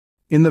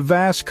In the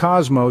vast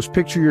cosmos,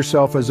 picture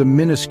yourself as a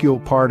minuscule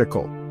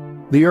particle.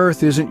 The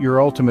Earth isn't your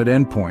ultimate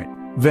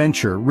endpoint.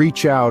 Venture,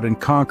 reach out, and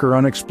conquer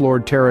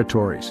unexplored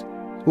territories.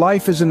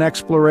 Life is an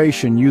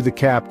exploration, you the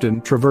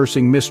captain,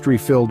 traversing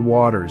mystery-filled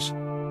waters.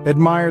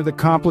 Admire the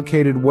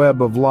complicated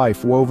web of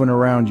life woven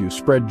around you.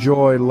 Spread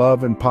joy,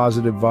 love, and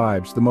positive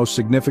vibes. The most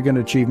significant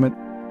achievement?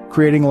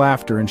 Creating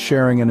laughter and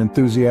sharing an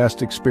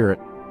enthusiastic spirit.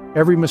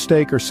 Every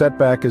mistake or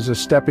setback is a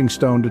stepping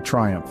stone to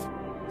triumph.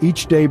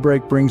 Each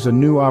daybreak brings a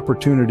new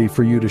opportunity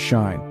for you to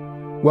shine.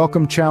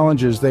 Welcome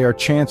challenges, they are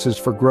chances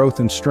for growth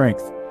and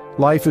strength.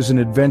 Life is an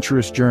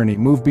adventurous journey.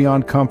 Move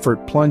beyond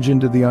comfort, plunge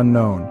into the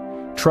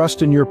unknown.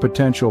 Trust in your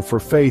potential, for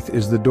faith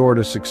is the door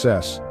to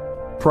success.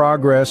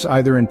 Progress,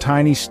 either in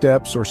tiny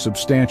steps or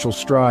substantial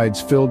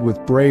strides filled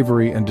with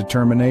bravery and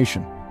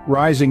determination.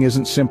 Rising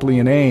isn't simply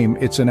an aim,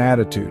 it's an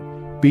attitude.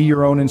 Be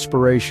your own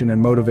inspiration and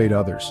motivate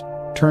others.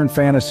 Turn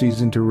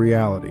fantasies into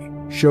reality.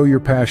 Show your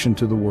passion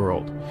to the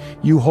world.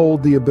 You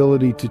hold the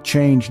ability to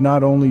change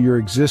not only your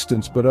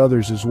existence but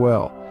others as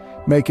well.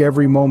 Make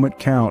every moment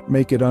count,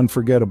 make it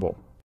unforgettable.